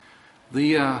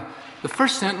The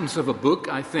first sentence of a book,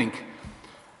 I think,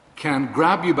 can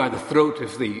grab you by the throat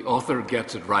if the author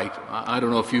gets it right. I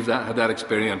don't know if you've had that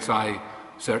experience. I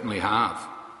certainly have.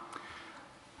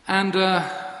 And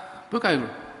a book I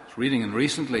was reading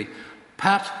recently,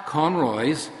 Pat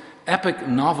Conroy's epic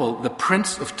novel, The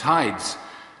Prince of Tides,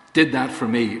 did that for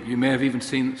me. You may have even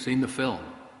seen the film.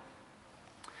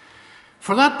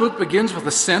 For that book begins with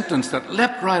a sentence that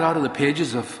leapt right out of the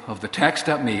pages of the text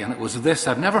at me, and it was this.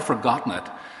 I've never forgotten it.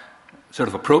 Sort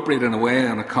of appropriate in a way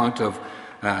on account of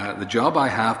the job I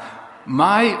have.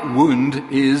 My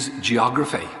wound is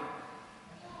geography.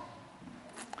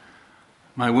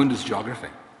 My wound is geography.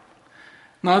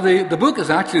 Now, the book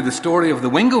is actually the story of the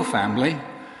Wingo family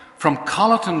from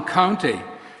Colleton County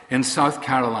in South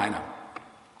Carolina.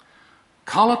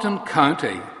 Colleton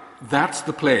County, that's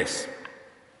the place.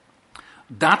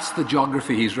 That's the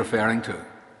geography he's referring to.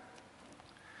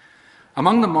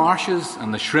 Among the marshes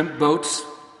and the shrimp boats,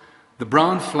 the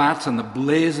brown flats and the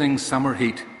blazing summer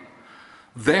heat,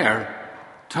 there,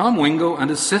 Tom Wingo and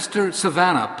his sister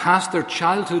Savannah passed their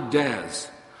childhood days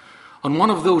on one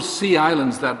of those sea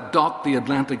islands that dot the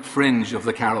Atlantic fringe of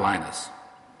the Carolinas.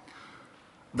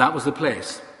 That was the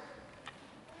place,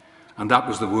 and that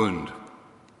was the wound.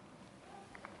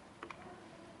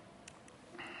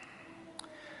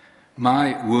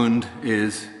 My wound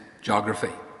is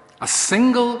geography. A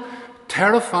single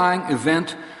terrifying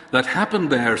event that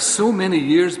happened there so many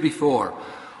years before.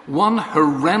 One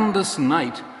horrendous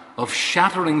night of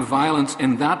shattering violence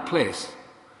in that place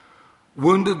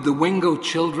wounded the Wingo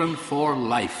children for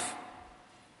life.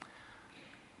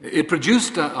 It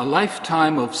produced a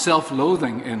lifetime of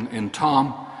self-loathing in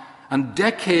Tom and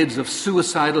decades of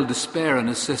suicidal despair in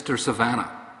his sister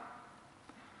Savannah.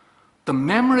 The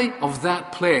memory of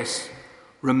that place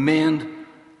remained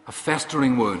a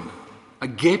festering wound, a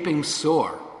gaping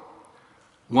sore,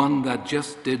 one that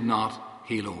just did not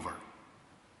heal over.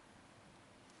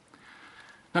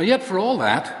 Now, yet for all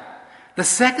that, the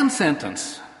second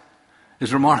sentence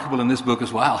is remarkable in this book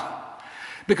as well,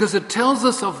 because it tells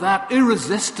us of that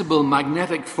irresistible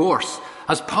magnetic force,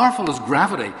 as powerful as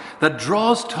gravity, that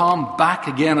draws Tom back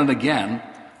again and again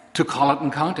to Colleton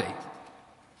County.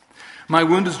 My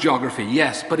wound is geography,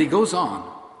 yes, but he goes on.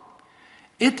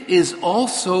 It is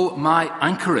also my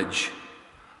anchorage,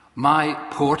 my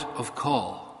port of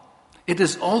call. It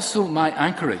is also my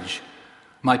anchorage,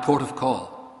 my port of call.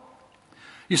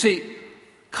 You see,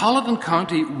 Colleton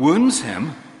County wounds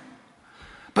him,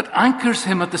 but anchors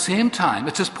him at the same time.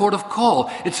 It's his port of call.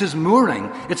 It's his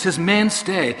mooring. It's his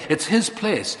mainstay. It's his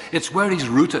place. It's where he's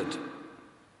rooted.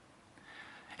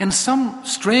 In some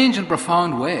strange and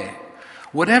profound way,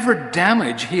 whatever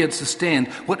damage he had sustained,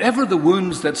 whatever the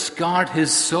wounds that scarred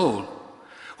his soul,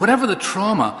 whatever the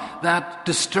trauma that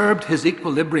disturbed his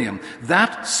equilibrium,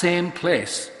 that same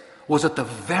place was at the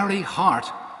very heart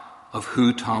of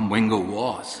who Tom Wingo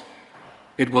was.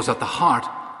 It was at the heart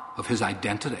of his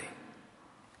identity.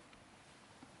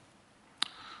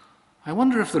 I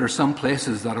wonder if there are some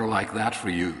places that are like that for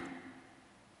you.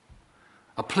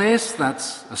 A place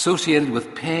that's associated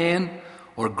with pain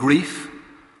or grief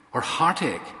or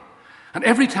heartache. And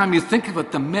every time you think of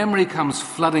it, the memory comes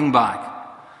flooding back.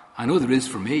 I know there is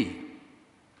for me.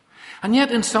 And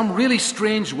yet, in some really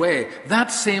strange way,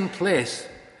 that same place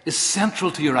is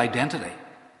central to your identity.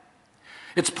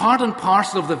 It's part and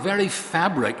parcel of the very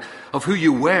fabric of who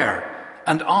you were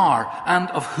and are and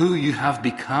of who you have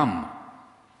become.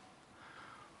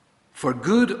 For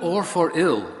good or for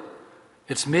ill,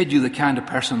 it's made you the kind of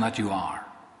person that you are.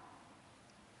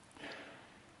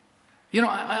 You know,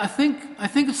 I think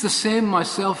it's the same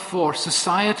myself for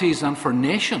societies and for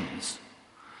nations.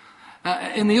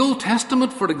 In the Old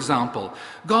Testament, for example,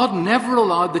 God never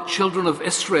allowed the children of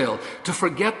Israel to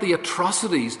forget the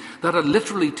atrocities that had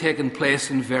literally taken place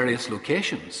in various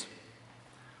locations.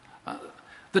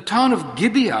 The town of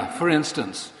Gibeah, for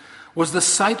instance, was the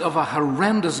site of a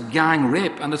horrendous gang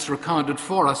rape, and it's recounted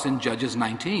for us in Judges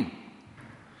 19.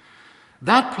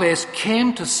 That place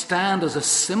came to stand as a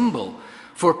symbol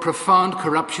for profound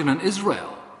corruption in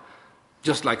Israel,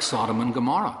 just like Sodom and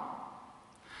Gomorrah.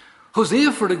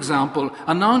 Hosea, for example,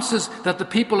 announces that the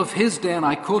people of his day, and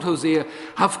I quote Hosea,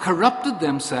 have corrupted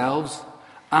themselves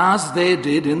as they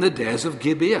did in the days of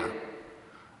Gibeah.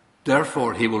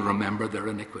 Therefore he will remember their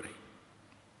iniquity.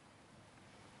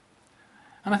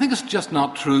 And I think it's just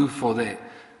not true for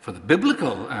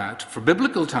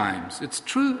biblical times. It's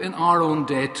true in our own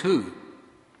day too.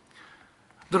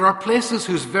 There are places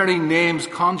whose very names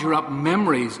conjure up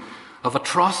memories of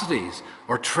atrocities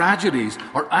or tragedies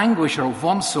or anguish of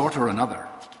one sort or another.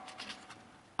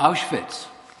 Auschwitz,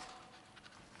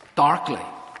 Darkly,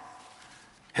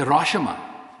 Hiroshima,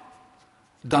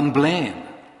 Dunblane,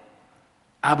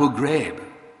 Abu Ghraib.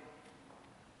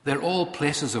 They're all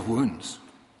places of wounds.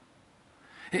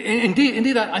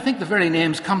 Indeed, I think the very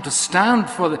names come to stand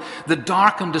for the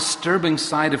dark and disturbing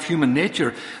side of human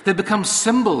nature. They become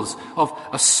symbols of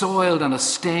a soiled and a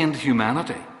stained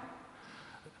humanity.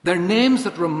 They're names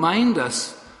that remind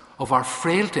us of our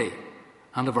frailty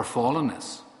and of our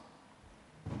fallenness.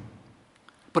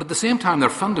 But at the same time, they're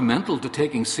fundamental to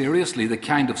taking seriously the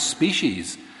kind of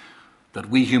species that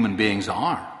we human beings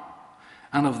are,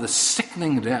 and of the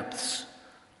sickening depths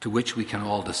to which we can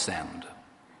all descend.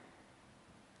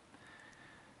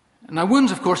 Now,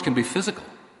 wounds, of course, can be physical,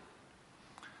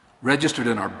 registered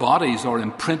in our bodies or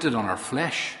imprinted on our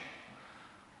flesh.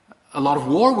 A lot of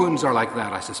war wounds are like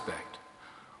that, I suspect,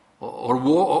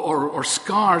 or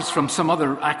scars from some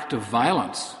other act of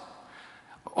violence,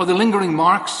 or the lingering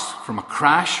marks from a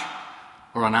crash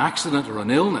or an accident or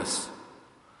an illness.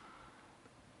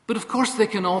 But of course, they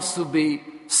can also be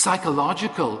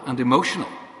psychological and emotional.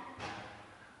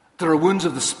 There are wounds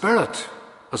of the spirit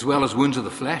as well as wounds of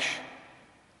the flesh.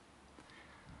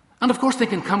 And of course, they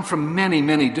can come from many,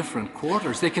 many different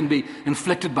quarters. They can be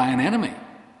inflicted by an enemy,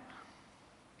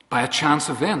 by a chance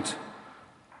event,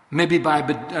 maybe by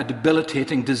a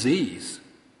debilitating disease.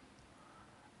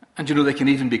 And they can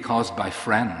even be caused by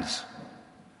friends.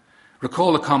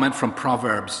 Recall a comment from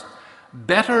Proverbs: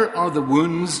 "Better are the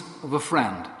wounds of a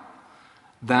friend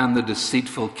than the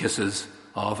deceitful kisses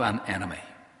of an enemy."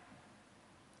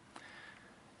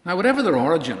 Now, whatever their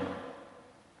origin,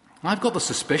 I've got the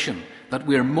suspicion that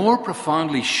we are more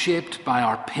profoundly shaped by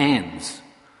our pains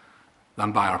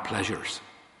than by our pleasures.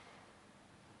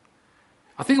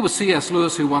 I think it was C.S.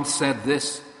 Lewis who once said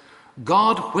this: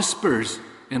 "God whispers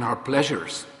in our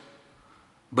pleasures,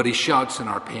 but he shouts in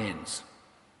our pains."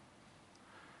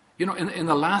 In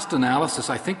the last analysis,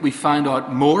 I think we find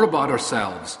out more about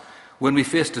ourselves when we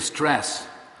face distress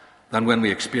than when we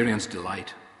experience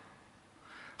delight.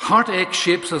 Heartache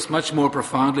shapes us much more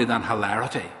profoundly than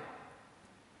hilarity.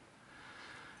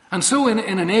 And so in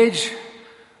an age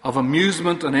of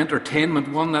amusement and entertainment,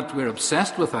 one that we're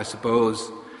obsessed with, I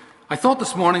suppose, I thought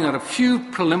this morning that a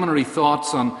few preliminary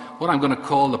thoughts on what I'm going to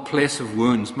call the place of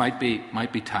wounds might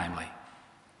be timely.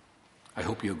 I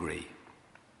hope you agree.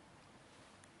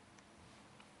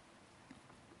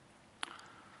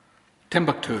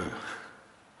 Timbuktu.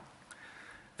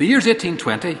 The year's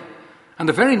 1820, and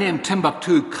the very name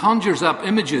Timbuktu conjures up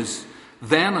images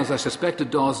then, as I suspect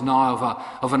it does now,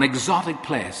 of an exotic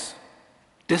place,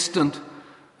 distant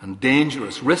and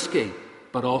dangerous, risky,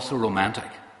 but also romantic.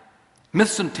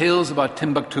 Myths and tales about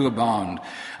Timbuktu abound,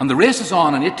 and the race is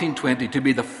on in 1820 to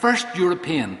be the first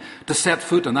European to set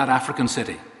foot in that African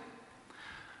city.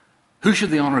 Who should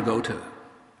the honour go to?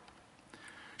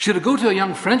 Should it go to a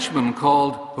young Frenchman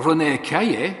called René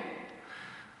Caillé?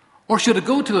 Or should it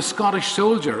go to a Scottish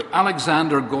soldier,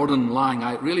 Alexander Gordon Laing?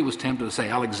 I really was tempted to say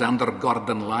Alexander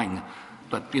Gordon Laing,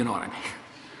 but you know what I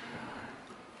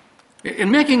mean.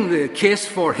 In making the case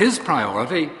for his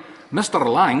priority, Mr.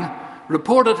 Laing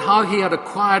reported how he had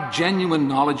acquired genuine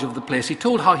knowledge of the place. He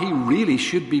told how he really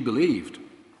should be believed.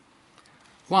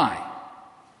 Why?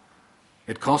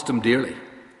 It cost him dearly.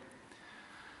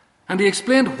 And he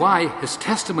explained why his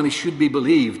testimony should be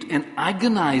believed in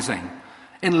agonizing,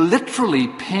 in literally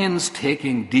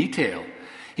painstaking detail.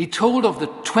 He told of the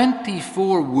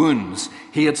 24 wounds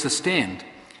he had sustained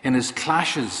in his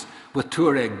clashes with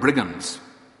Tuareg brigands.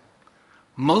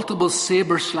 Multiple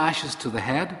saber slashes to the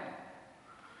head,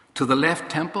 to the left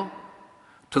temple,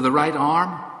 to the right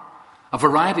arm, a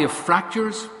variety of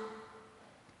fractures,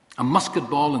 a musket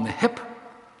ball in the hip,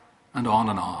 and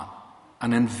on,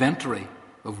 an inventory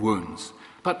of wounds.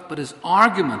 But his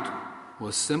argument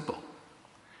was simple.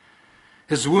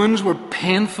 His words were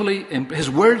painfully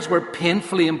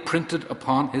imprinted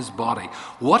upon his body.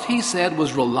 What he said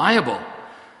was reliable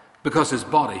because his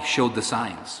body showed the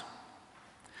signs.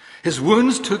 His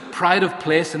wounds took pride of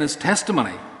place in his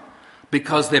testimony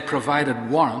because they provided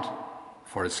warrant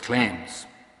for his claims.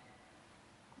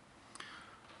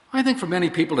 I think for many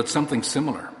people it's something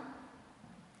similar.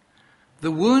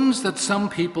 The wounds that some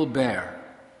people bear,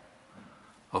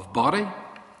 of body,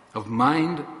 of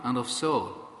mind, and of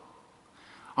soul,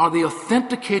 are the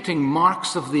authenticating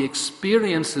marks of the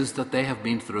experiences that they have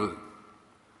been through.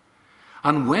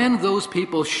 And when those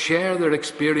people share their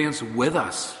experience with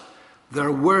us,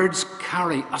 their words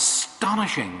carry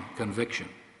astonishing conviction.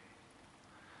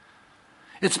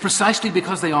 It's precisely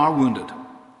because they are wounded.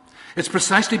 It's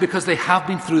precisely because they have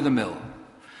been through the mill,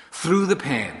 through the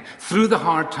pain, through the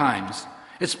hard times.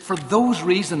 It's for those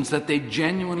reasons that they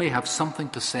genuinely have something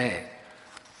to say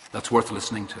that's worth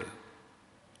listening to.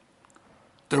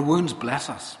 Their wounds bless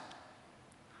us.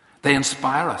 They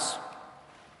inspire us.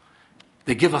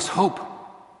 They give us hope.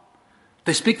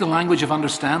 They speak the language of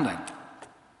understanding.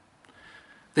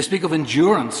 They speak of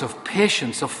endurance, of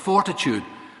patience, of fortitude.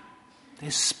 They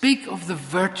speak of the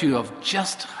virtue of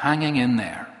just hanging in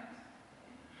there.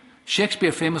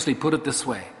 Shakespeare famously put it this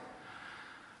way: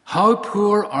 "How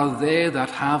poor are they that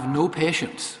have no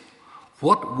patience?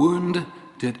 What wound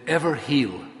did ever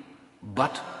heal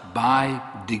but by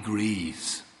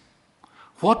degrees?"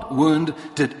 What wound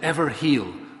did ever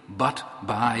heal but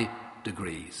by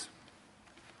degrees?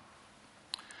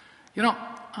 You know,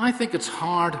 I think it's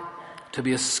hard to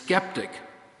be a skeptic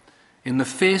in the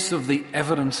face of the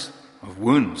evidence of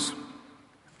wounds.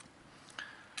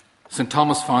 St.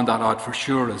 Thomas found that out for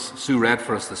sure, as Sue read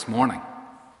for us this morning.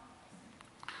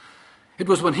 It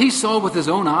was when he saw with his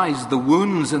own eyes the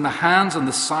wounds in the hands and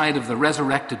the side of the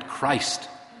resurrected Christ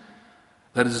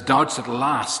that his doubts at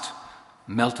last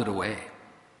melted away.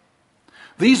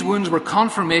 These wounds were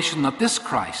confirmation that this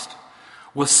Christ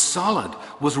was solid,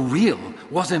 was real,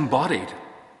 was embodied.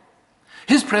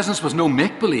 His presence was no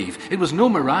make-believe. It was no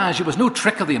mirage. It was no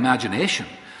trick of the imagination.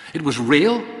 It was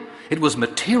real. It was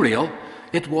material.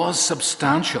 It was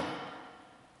substantial.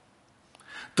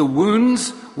 The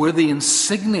wounds were the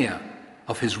insignia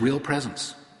of his real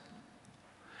presence.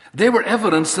 They were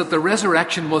evidence that the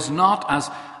resurrection was not,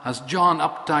 as John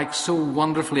Updike so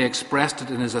wonderfully expressed it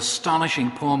in his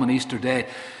astonishing poem on Easter Day,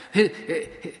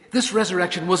 this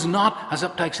resurrection was not, as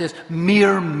Updike says,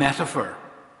 mere metaphor.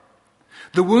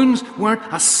 The wounds weren't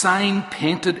a sign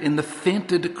painted in the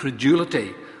fainted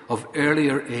credulity of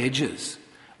earlier ages.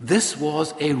 This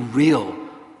was a real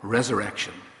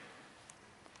resurrection.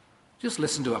 Just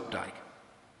listen to Updike.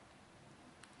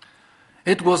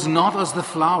 "It was not as the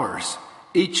flowers,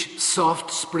 each soft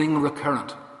spring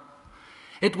recurrent.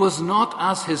 It was not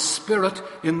as his spirit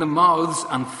in the mouths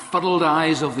and fuddled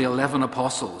eyes of the 11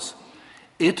 apostles.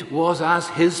 It was as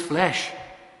his flesh,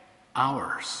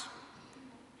 ours.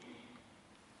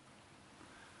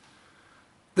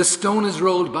 The stone is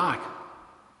rolled back.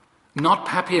 Not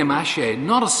papier-mâché,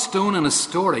 not a stone in a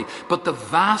story, but the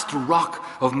vast rock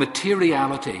of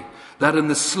materiality that in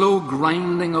the slow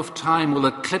grinding of time will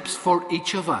eclipse for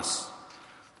each of us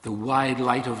the wide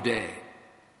light of day.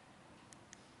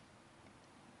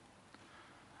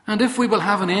 And if we will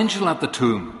have an angel at the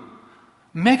tomb,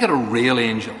 make it a real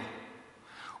angel,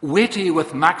 weighty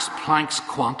with Max Planck's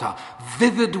quanta,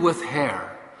 vivid with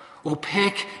hair,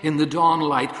 opaque in the dawn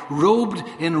light, robed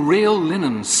in real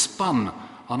linen spun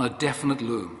on a definite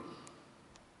loom.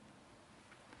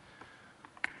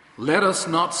 Let us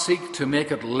not seek to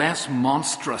make it less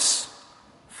monstrous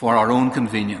for our own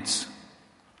convenience,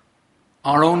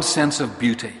 our own sense of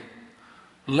beauty,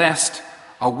 lest,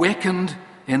 awakened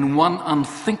in one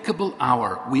unthinkable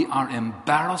hour, we are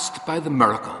embarrassed by the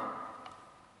miracle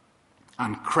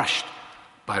and crushed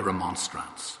by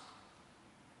remonstrance.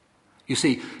 You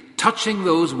see, touching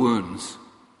those wounds,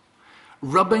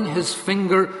 rubbing his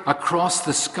finger across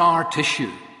the scar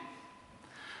tissue,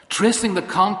 tracing the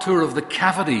contour of the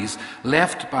cavities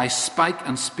left by spike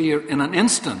and spear in an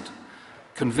instant,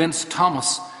 convinced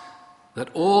Thomas that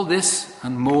all this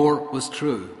and more was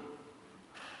true.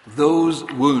 Those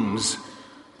wounds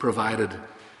provided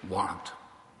warrant.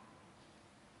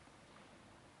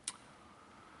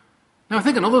 Now, I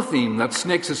think another theme that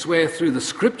snakes its way through the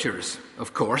Scriptures,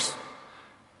 of course,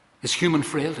 is human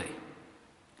frailty.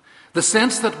 The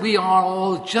sense that we are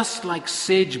all just like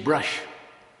sagebrush,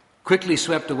 quickly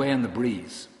swept away in the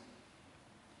breeze.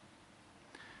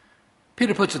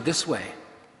 Peter puts it this way: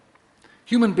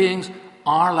 human beings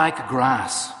are like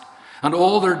grass, and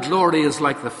all their glory is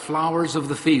like the flowers of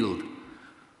the field.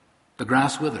 The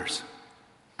grass withers,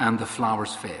 and the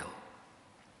flowers fail.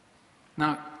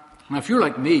 Now, if you're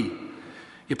like me,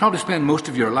 you probably spend most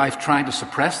of your life trying to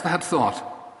suppress that thought,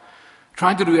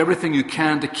 trying to do everything you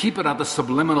can to keep it at the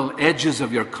subliminal edges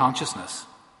of your consciousness.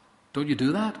 Don't you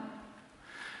do that?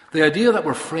 The idea that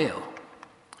we're frail,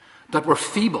 that we're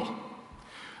feeble,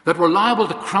 that we're liable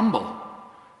to crumble,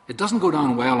 it doesn't go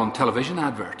down well on television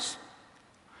adverts.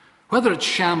 Whether it's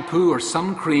shampoo or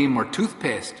sun cream or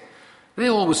toothpaste, they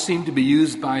always seem to be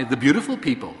used by the beautiful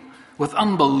people with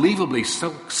unbelievably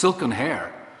silken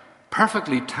hair,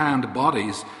 perfectly tanned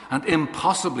bodies, and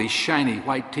impossibly shiny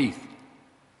white teeth.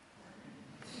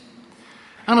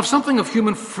 And if something of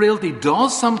human frailty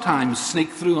does sometimes sneak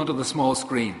through onto the small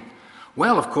screen,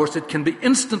 well, of course, it can be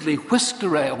instantly whisked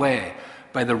away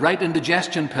by the right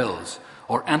indigestion pills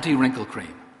or anti-wrinkle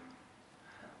cream.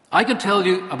 I can tell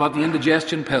you about the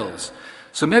indigestion pills,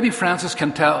 so maybe Francis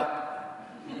can tell...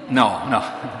 No,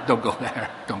 don't go there.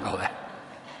 Don't go there.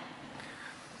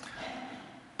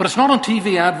 But it's not on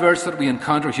TV adverts that we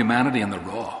encounter humanity in the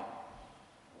raw.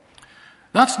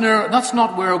 That's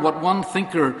not where what one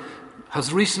thinker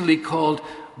has recently called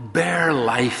bare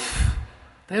life.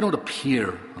 They don't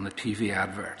appear on the TV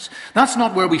adverts. That's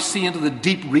not where we see into the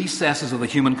deep recesses of the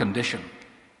human condition.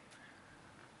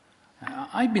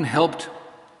 I've been helped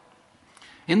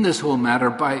in this whole matter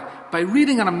by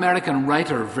reading an American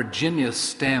writer, Virginia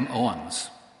Stem Owens.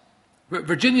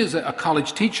 Virginia is a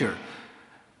college teacher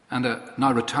and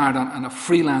now retired and a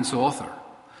freelance author.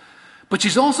 But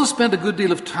she's also spent a good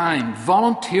deal of time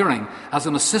volunteering as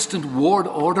an assistant ward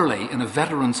orderly in a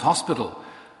veterans hospital,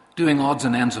 doing odds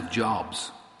and ends of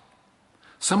jobs.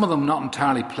 Some of them not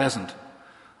entirely pleasant,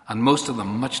 and most of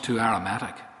them much too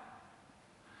aromatic.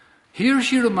 Here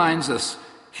she reminds us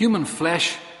human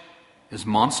flesh is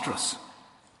monstrous.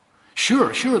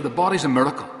 Sure, the body's a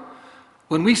miracle.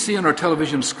 When we see on our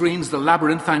television screens the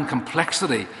labyrinthine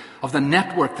complexity of the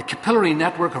network, the capillary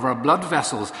network of our blood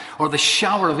vessels, or the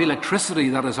shower of electricity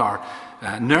that is our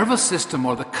nervous system,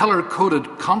 or the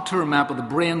color-coded contour map of the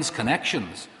brain's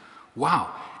connections,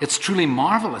 wow, it's truly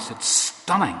marvelous, it's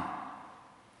stunning.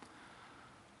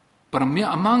 But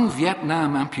among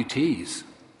Vietnam amputees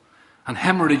and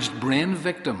hemorrhaged brain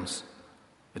victims,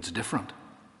 it's different.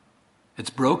 It's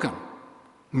broken,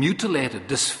 mutilated,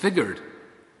 disfigured,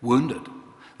 wounded.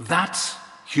 That's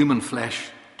human flesh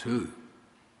too.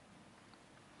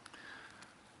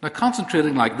 Now,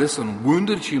 concentrating like this on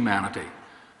wounded humanity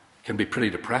can be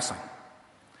pretty depressing.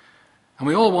 And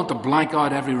we all want to blank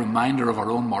out every reminder of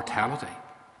our own mortality.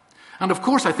 And of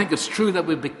course, I think it's true that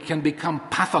we can become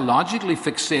pathologically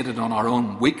fixated on our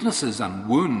own weaknesses and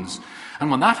wounds.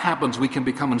 And when that happens, we can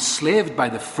become enslaved by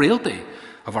the frailty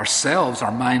of ourselves,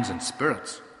 our minds and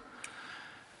spirits.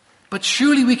 But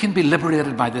surely we can be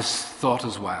liberated by this thought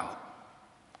as well.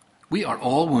 We are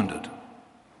all wounded.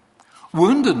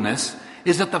 Woundedness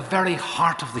is at the very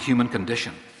heart of the human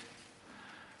condition.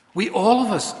 We, all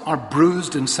of us, are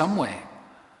bruised in some way,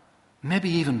 maybe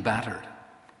even battered.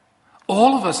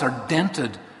 All of us are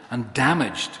dented and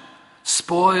damaged,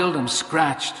 spoiled and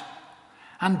scratched.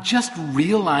 And just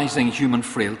realizing human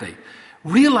frailty,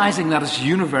 realizing that it's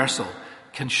universal,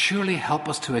 can surely help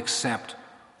us to accept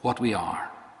what we are.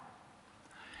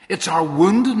 It's our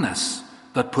woundedness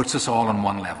that puts us all on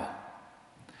one level.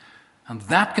 And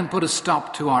that can put a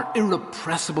stop to our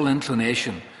irrepressible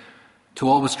inclination to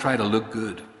always try to look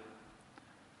good,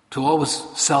 to always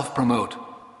self-promote,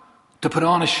 to put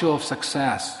on a show of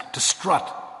success, to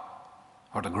strut,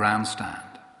 or to grandstand.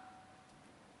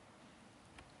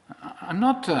 I'm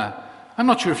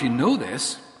not sure if you know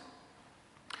this,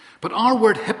 but our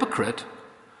word hypocrite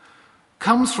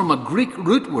comes from a Greek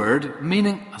root word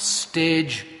meaning a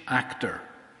stage actor.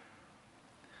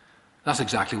 That's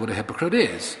exactly what a hypocrite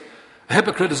is. A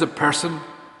hypocrite is a person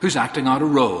who's acting out a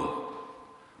role,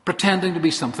 pretending to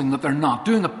be something that they're not,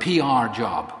 doing a PR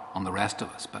job on the rest of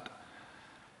us.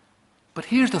 But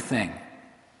here's the thing.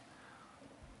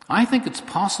 I think it's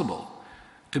possible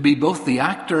to be both the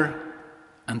actor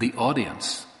and the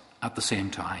audience at the same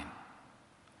time.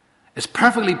 It's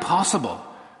perfectly possible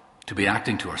to be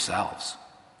acting to ourselves.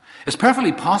 It's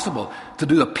perfectly possible to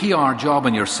do a PR job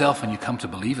on yourself and you come to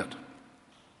believe it.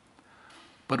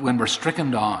 But when we're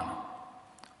stricken down,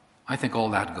 I think all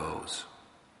that goes.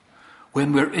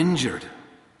 When we're injured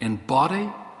in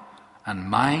body and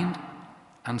mind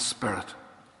and spirit,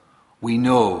 we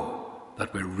know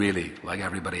that we're really like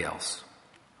everybody else.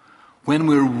 When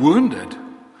we're wounded,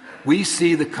 we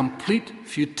see the complete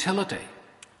futility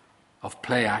of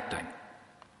play acting.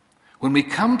 When we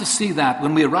come to see that,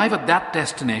 when we arrive at that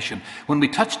destination, when we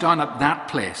touch down at that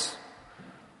place,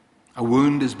 a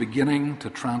wound is beginning to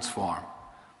transform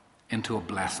into a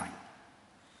blessing.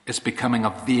 It's becoming a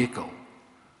vehicle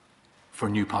for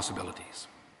new possibilities.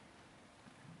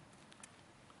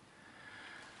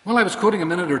 Well, I was quoting a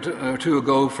minute or two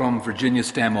ago from Virginia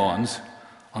Stem Owens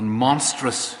on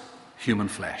monstrous human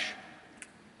flesh.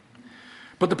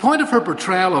 But the point of her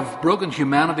portrayal of broken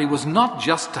humanity was not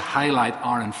just to highlight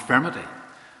our infirmity.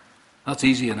 That's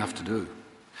easy enough to do.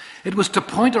 It was to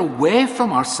point away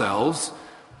from ourselves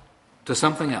to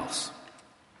something else,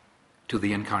 to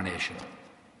the incarnation.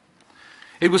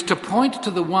 It was to point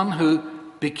to the one who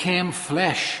became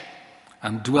flesh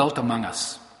and dwelt among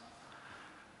us.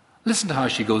 Listen to how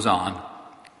she goes on.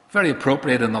 Very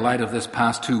appropriate in the light of this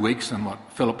past 2 weeks and what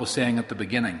Philip was saying at the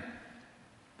beginning.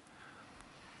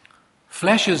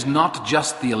 Flesh is not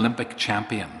just the Olympic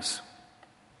champions.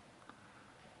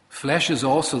 Flesh is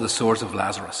also the source of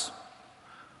Lazarus,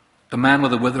 the man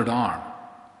with a withered arm,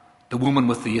 the woman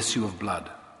with the issue of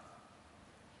blood.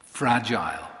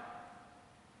 Fragile,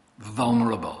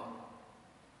 vulnerable.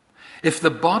 if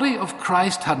the body of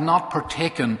Christ had not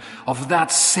partaken of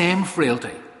that same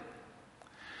frailty,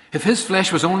 if his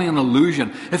flesh was only an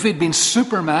illusion, if he'd been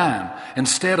Superman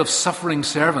instead of suffering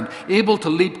servant, able to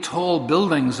leap tall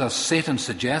buildings as Satan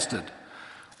suggested,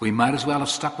 we might as well have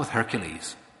stuck with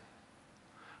Hercules.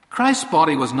 Christ's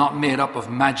body was not made up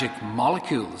of magic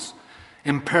molecules,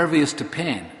 impervious to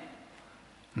pain.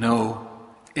 No,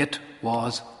 it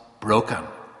was broken.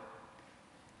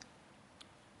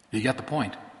 You get the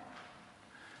point?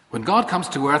 When God comes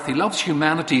to earth, he loves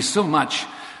humanity so much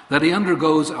that he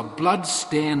undergoes a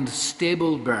blood-stained,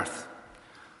 stable birth,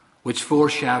 which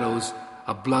foreshadows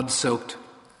a blood-soaked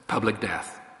public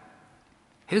death.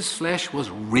 His flesh was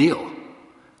real,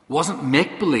 wasn't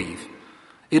make-believe.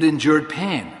 It endured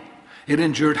pain. It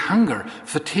endured hunger,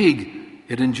 fatigue.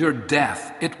 It endured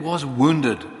death. It was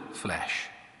wounded flesh.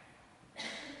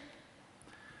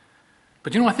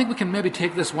 But I think we can maybe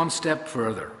take this one step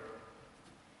further.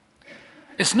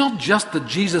 It's not just that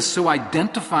Jesus so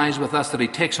identifies with us that he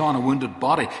takes on a wounded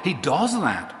body. He does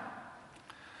that.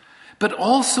 But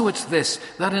also it's this,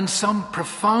 that in some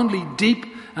profoundly deep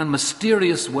and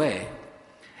mysterious way,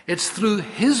 it's through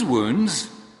his wounds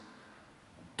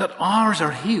that ours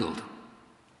are healed.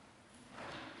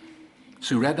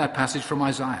 So we read that passage from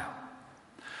Isaiah.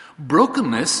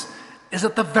 Brokenness is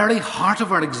at the very heart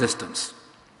of our existence.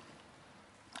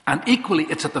 And equally,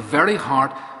 it's at the very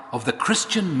heart of the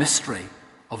Christian mystery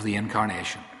of the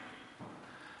Incarnation.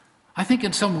 I think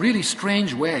in some really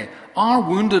strange way, our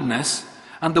woundedness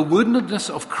and the woundedness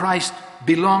of Christ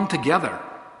belong together.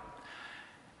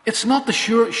 It's not the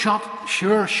sure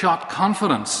shot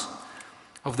confidence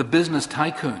of the business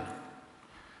tycoon.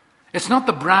 It's not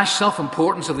the brash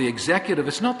self-importance of the executive.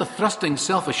 It's not the thrusting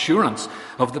self-assurance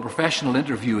of the professional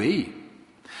interviewee.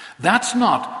 That's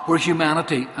not where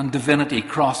humanity and divinity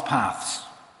cross paths.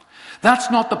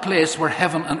 That's not the place where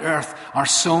heaven and earth are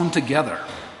sewn together.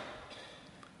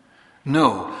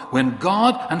 No, when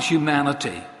God and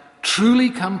humanity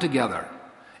truly come together,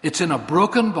 it's in a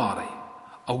broken body,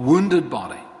 a wounded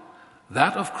body,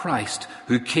 that of Christ,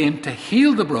 who came to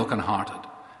heal the brokenhearted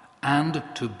and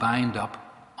to bind up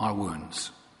our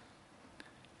wounds.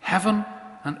 Heaven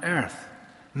and earth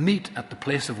meet at the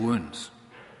place of wounds.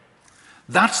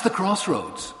 That's the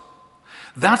crossroads.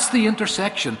 That's the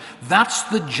intersection. That's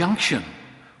the junction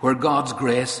where God's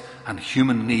grace and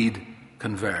human need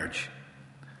converge.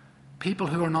 People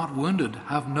who are not wounded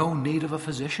have no need of a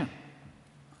physician.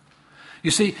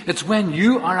 You see, it's when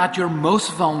you are at your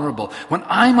most vulnerable, when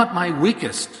I'm at my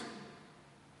weakest,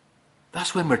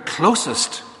 that's when we're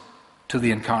closest to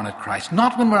the incarnate Christ,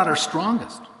 not when we're at our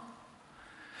strongest.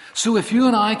 So if you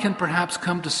and I can perhaps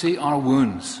come to see our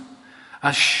wounds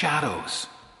as shadows,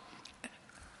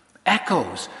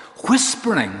 echoes,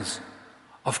 whisperings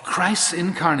of Christ's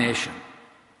incarnation,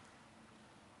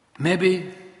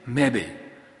 maybe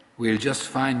we'll just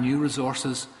find new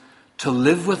resources to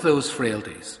live with those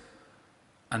frailties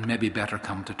and maybe better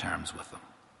come to terms with them.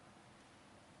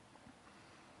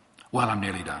 Well, I'm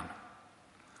nearly done.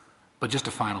 But just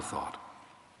a final thought.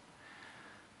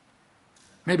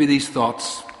 Maybe these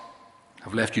thoughts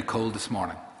have left you cold this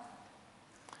morning.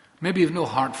 Maybe you've no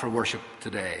heart for worship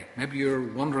today. Maybe you're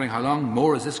wondering how long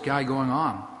more is this guy going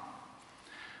on.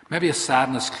 Maybe a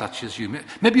sadness clutches you.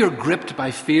 Maybe you're gripped by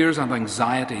fears and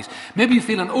anxieties. Maybe you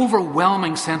feel an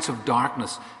overwhelming sense of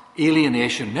darkness,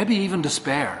 alienation, maybe even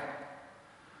despair.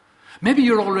 Maybe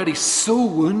you're already so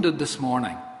wounded this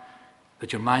morning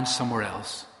that your mind's somewhere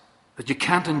else, that you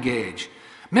can't engage.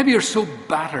 Maybe you're so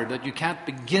battered that you can't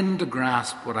begin to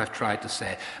grasp what I've tried to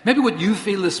say. Maybe what you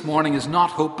feel this morning is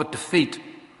not hope but defeat.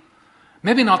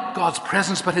 Maybe not God's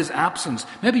presence but his absence.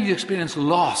 Maybe you experience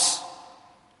loss,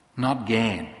 not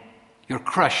gain. You're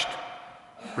crushed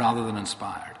rather than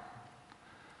inspired.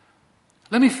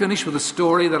 Let me finish with a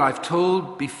story that I've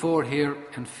told before here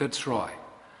in Fitzroy.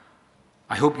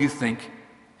 I hope you think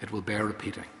it will bear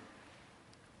repeating.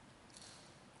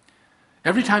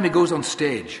 Every time he goes on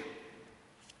stage,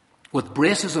 with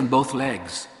braces on both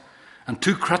legs and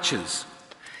 2 crutches,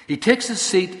 he takes his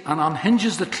seat and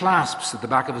unhinges the clasps at the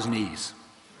back of his knees.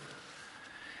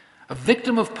 A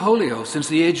victim of polio since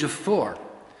the age of 4,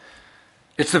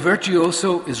 it's the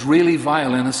virtuoso Israeli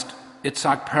violinist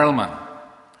Itzhak Perlman,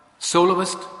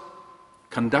 soloist,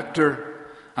 conductor,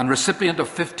 and recipient of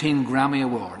 15 Grammy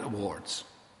Awards.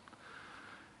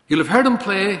 You'll have heard him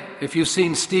play if you've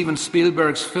seen Steven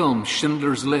Spielberg's film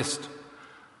Schindler's List.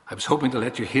 I was hoping to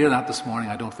let you hear that this morning.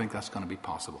 I don't think that's going to be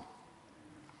possible.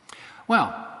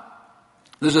 Well,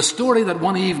 there's a story that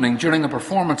one evening during a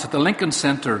performance at the Lincoln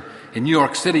Center in New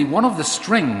York City, one of the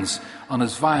strings on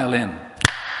his violin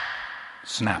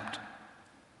snapped.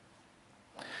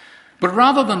 But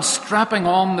rather than strapping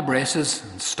on the braces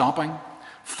and stopping,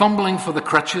 fumbling for the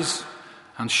crutches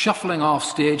and shuffling off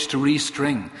stage to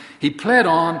re-string, he played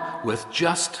on with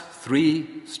just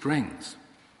 3 strings.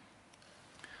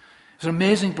 It was an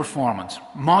amazing performance,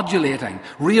 modulating,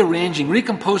 rearranging,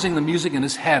 recomposing the music in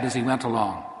his head as he went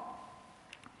along.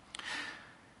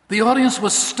 The audience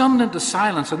was stunned into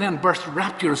silence and then burst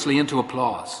rapturously into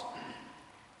applause.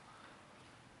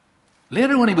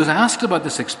 Later, when he was asked about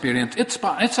this experience,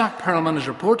 Itzhak Perlman is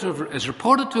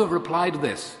reported to have replied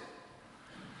this: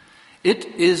 "It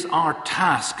is our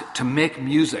task to make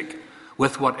music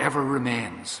with whatever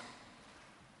remains."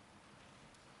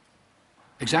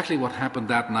 Exactly what happened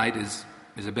that night is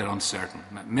a bit uncertain.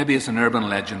 Maybe it's an urban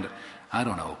legend. I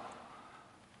don't know.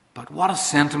 But what a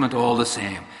sentiment all the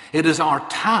same. It is our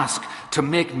task to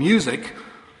make music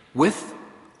with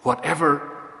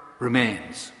whatever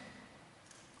remains.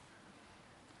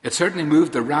 It certainly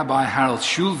moved the Rabbi Harold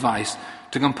Schulweis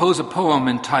to compose a poem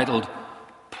entitled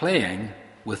 "Playing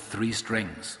with 3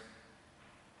 Strings."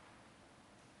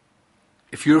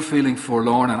 If you're feeling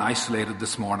forlorn and isolated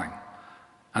this morning,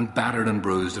 and battered and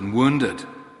bruised and wounded,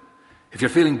 if you're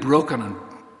feeling broken and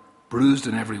bruised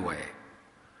in every way,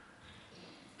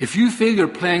 if you feel you're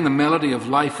playing the melody of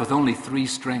life with only 3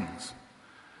 strings,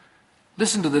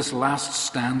 listen to this last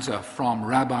stanza from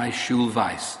Rabbi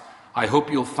Schulweis. I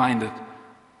hope you'll find it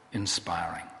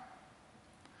inspiring.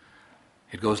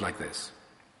 It goes like this: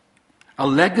 "A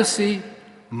legacy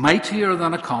mightier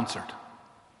than a concert.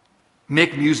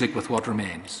 Make music with what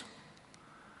remains.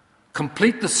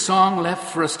 Complete the song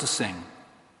left for us to sing.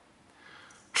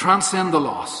 Transcend the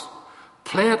loss.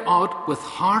 Play it out with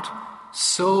heart,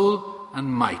 soul,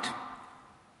 and might,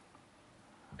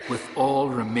 with all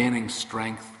remaining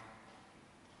strength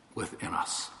within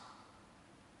us."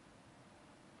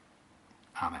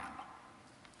 Amen.